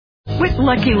With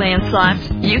Lucky Land Slots,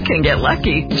 you can get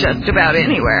lucky just about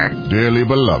anywhere. Dearly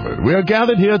beloved, we are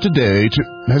gathered here today to...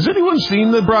 Has anyone seen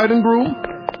the bride and groom?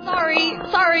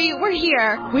 Sorry, we're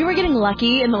here. We were getting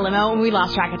lucky in the limo and we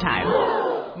lost track of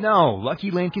time. No,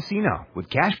 Lucky Land Casino, with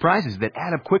cash prizes that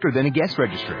add up quicker than a guest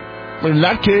registry. In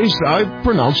that case, I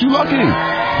pronounce you lucky.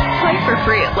 Play for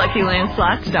free at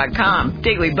LuckyLandSlots.com.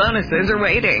 Daily bonuses are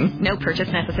waiting. No purchase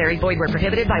necessary. Void where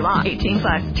prohibited by law.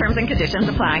 18+. Terms and conditions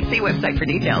apply. See website for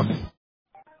details.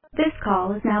 This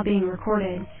call is now being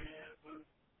recorded.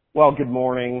 Well, good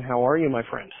morning. How are you, my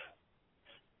friend?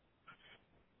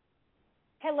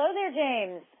 Hello there,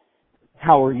 James.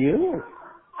 How are you?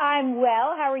 I'm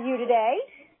well. How are you today?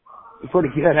 Pretty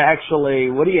good, actually.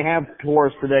 What do you have for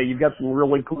us today? You've got some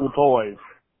really cool toys.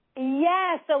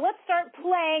 Yeah, so let's start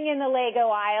playing in the Lego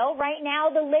aisle. Right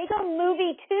now, the Lego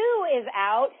Movie 2 is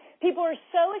out. People are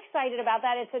so excited about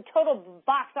that. It's a total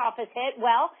box office hit.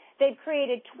 Well, they've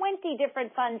created 20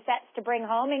 different fun sets to bring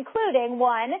home, including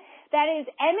one that is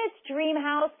Emmett's Dream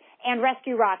House and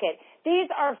Rescue Rocket.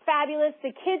 These are fabulous.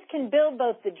 The kids can build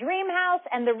both the Dream House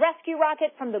and the Rescue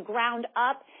Rocket from the ground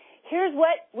up. Here's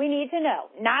what we need to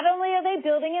know. Not only are they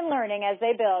building and learning as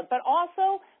they build, but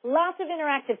also lots of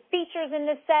interactive features in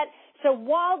this set. So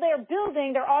while they're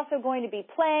building, they're also going to be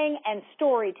playing and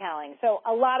storytelling. So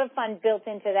a lot of fun built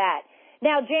into that.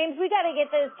 Now, James, we got to get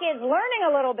those kids learning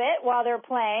a little bit while they're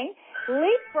playing.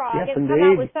 Leapfrog has come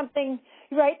out with something,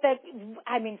 right, that,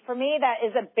 I mean, for me, that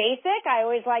is a basic. I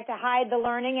always like to hide the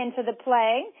learning into the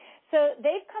playing. So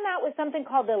they've come out with something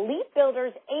called the Leap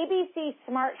Builders ABC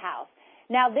Smart House.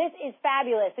 Now, this is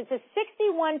fabulous. It's a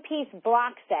 61-piece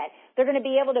block set. They're going to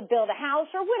be able to build a house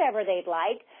or whatever they'd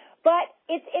like, but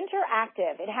it's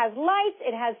interactive. It has lights.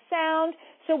 It has sound.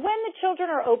 So when the children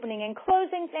are opening and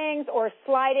closing things or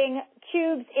sliding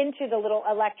cubes into the little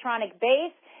electronic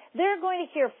base, they're going to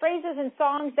hear phrases and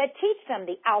songs that teach them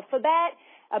the alphabet,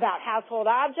 about household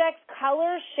objects,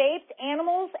 colors, shapes,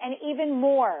 animals, and even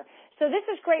more. So this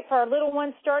is great for our little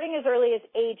ones starting as early as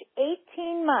age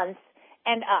 18 months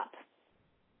and up.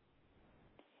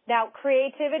 Now,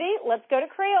 creativity, let's go to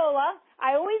Crayola.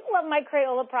 I always love my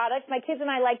Crayola products. My kids and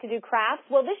I like to do crafts.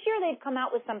 Well, this year they've come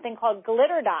out with something called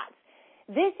glitter dots.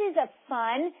 This is a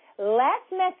fun, less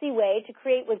messy way to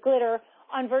create with glitter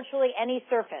on virtually any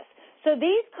surface. So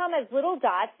these come as little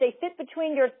dots. They fit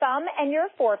between your thumb and your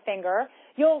forefinger.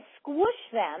 You'll squish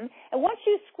them, and once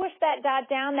you squish that dot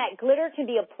down, that glitter can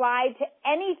be applied to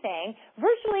anything,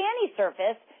 virtually any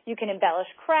surface. You can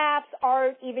embellish crafts,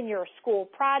 art, even your school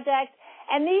projects.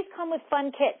 And these come with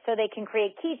fun kits, so they can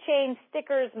create keychains,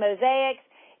 stickers, mosaics.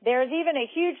 There's even a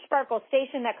huge sparkle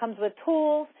station that comes with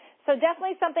tools. So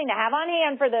definitely something to have on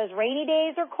hand for those rainy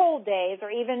days or cold days,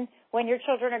 or even when your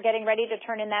children are getting ready to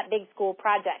turn in that big school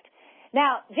project.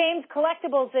 Now, James,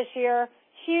 collectibles this year,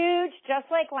 huge,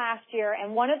 just like last year.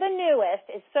 And one of the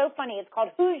newest is so funny. It's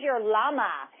called Who's Your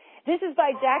Llama? This is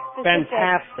by Jack Specific.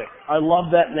 Fantastic. I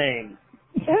love that name.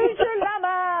 Who's your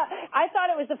llama? I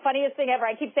thought it was the funniest thing ever.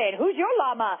 I keep saying, who's your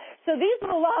llama? So these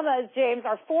little llamas, James,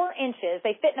 are 4 inches.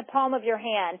 They fit in the palm of your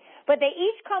hand. But they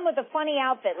each come with a funny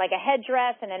outfit, like a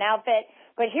headdress and an outfit.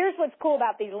 But here's what's cool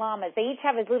about these llamas. They each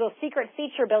have a little secret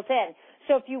feature built in.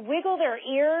 So if you wiggle their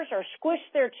ears or squish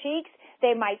their cheeks,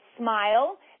 they might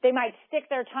smile. They might stick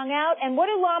their tongue out. And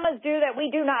what do llamas do that we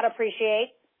do not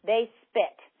appreciate? They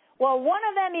spit. Well, one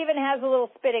of them even has a little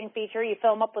spitting feature. You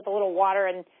fill them up with a little water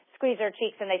and squeeze their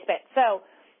cheeks and they spit. So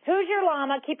who's your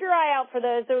llama? Keep your eye out for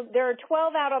those. There are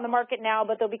 12 out on the market now,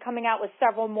 but they'll be coming out with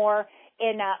several more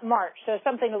in March. So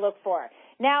something to look for.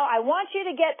 Now, I want you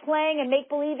to get playing and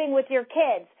make-believing with your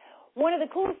kids. One of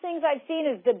the coolest things I've seen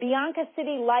is the Bianca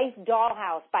City Life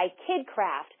Dollhouse by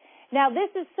KidCraft. Now, this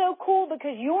is so cool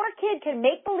because your kid can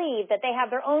make believe that they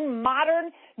have their own modern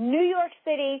New York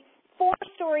City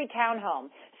 4-story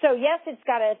townhome. So, yes, it's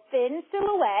got a thin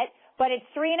silhouette, but it's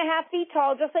 3.5 feet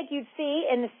tall, just like you'd see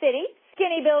in the city.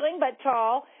 Skinny building, but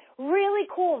tall. Really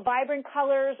cool, vibrant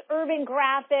colors, urban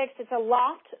graphics. It's a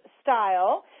loft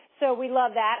style, so we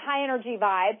love that. High energy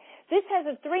vibe. This has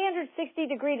a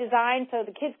 360-degree design, so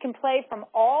the kids can play from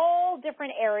all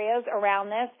different areas around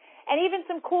this. And even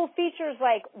some cool features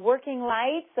like working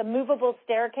lights, a movable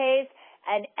staircase,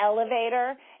 an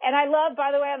elevator. And I love, by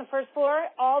the way, on the first floor,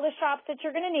 all the shops that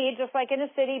you're going to need, just like in a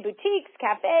city, boutiques,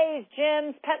 cafes,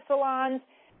 gyms, pet salons.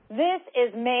 This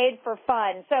is made for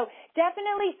fun. So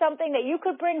definitely something that you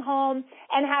could bring home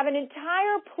and have an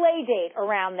entire play date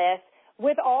around this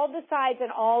with all the sides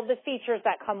and all the features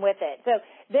that come with it. So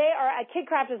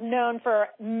KidCraft is known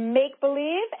for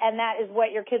make-believe, and that is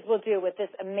what your kids will do with this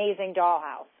amazing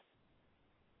dollhouse.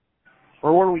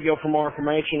 Or where do we go for more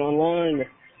information online?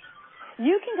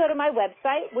 you can go to my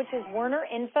website, which is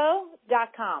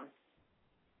wernerinfo.com.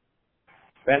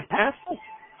 Fantastic.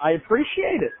 I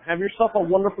appreciate it. Have yourself a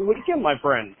wonderful weekend, my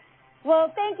friend.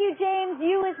 Well, thank you, James.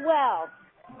 You as well.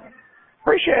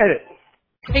 Appreciate it.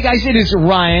 Hey guys, it is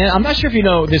Ryan. I'm not sure if you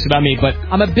know this about me, but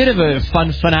I'm a bit of a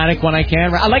fun fanatic when I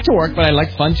can. I like to work, but I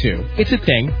like fun too. It's a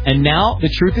thing. And now the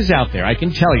truth is out there. I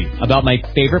can tell you about my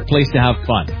favorite place to have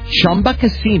fun. Chumba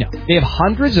Casino. They have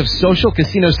hundreds of social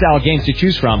casino style games to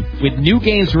choose from with new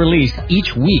games released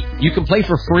each week. You can play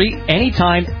for free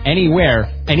anytime, anywhere.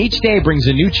 And each day brings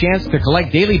a new chance to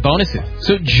collect daily bonuses.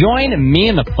 So join me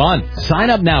in the fun. Sign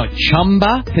up now at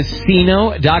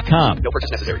ChumbaCasino.com. No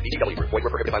purchase necessary. VGW. Void where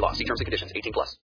prohibited by law. See terms and conditions. 18+.